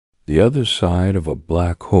The other side of a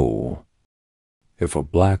black hole. If a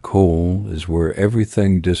black hole is where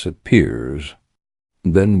everything disappears,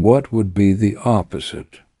 then what would be the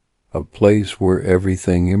opposite? A place where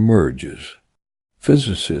everything emerges.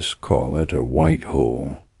 Physicists call it a white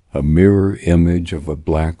hole, a mirror image of a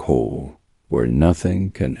black hole, where nothing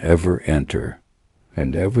can ever enter,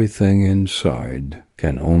 and everything inside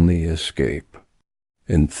can only escape.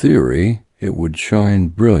 In theory, it would shine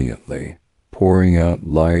brilliantly, pouring out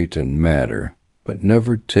light and matter, but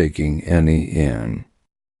never taking any in.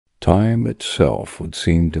 Time itself would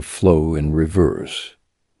seem to flow in reverse,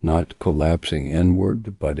 not collapsing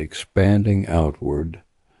inward, but expanding outward,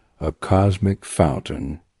 a cosmic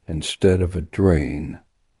fountain instead of a drain.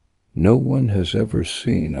 No one has ever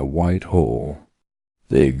seen a white hole.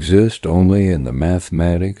 They exist only in the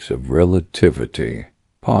mathematics of relativity,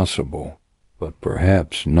 possible, but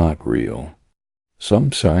perhaps not real.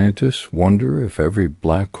 Some scientists wonder if every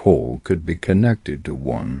black hole could be connected to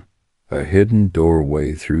one, a hidden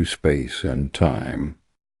doorway through space and time.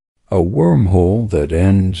 A wormhole that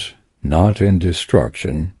ends not in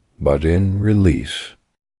destruction, but in release.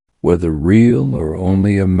 Whether real or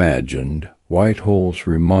only imagined, white holes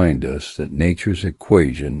remind us that nature's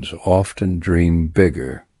equations often dream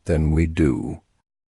bigger than we do.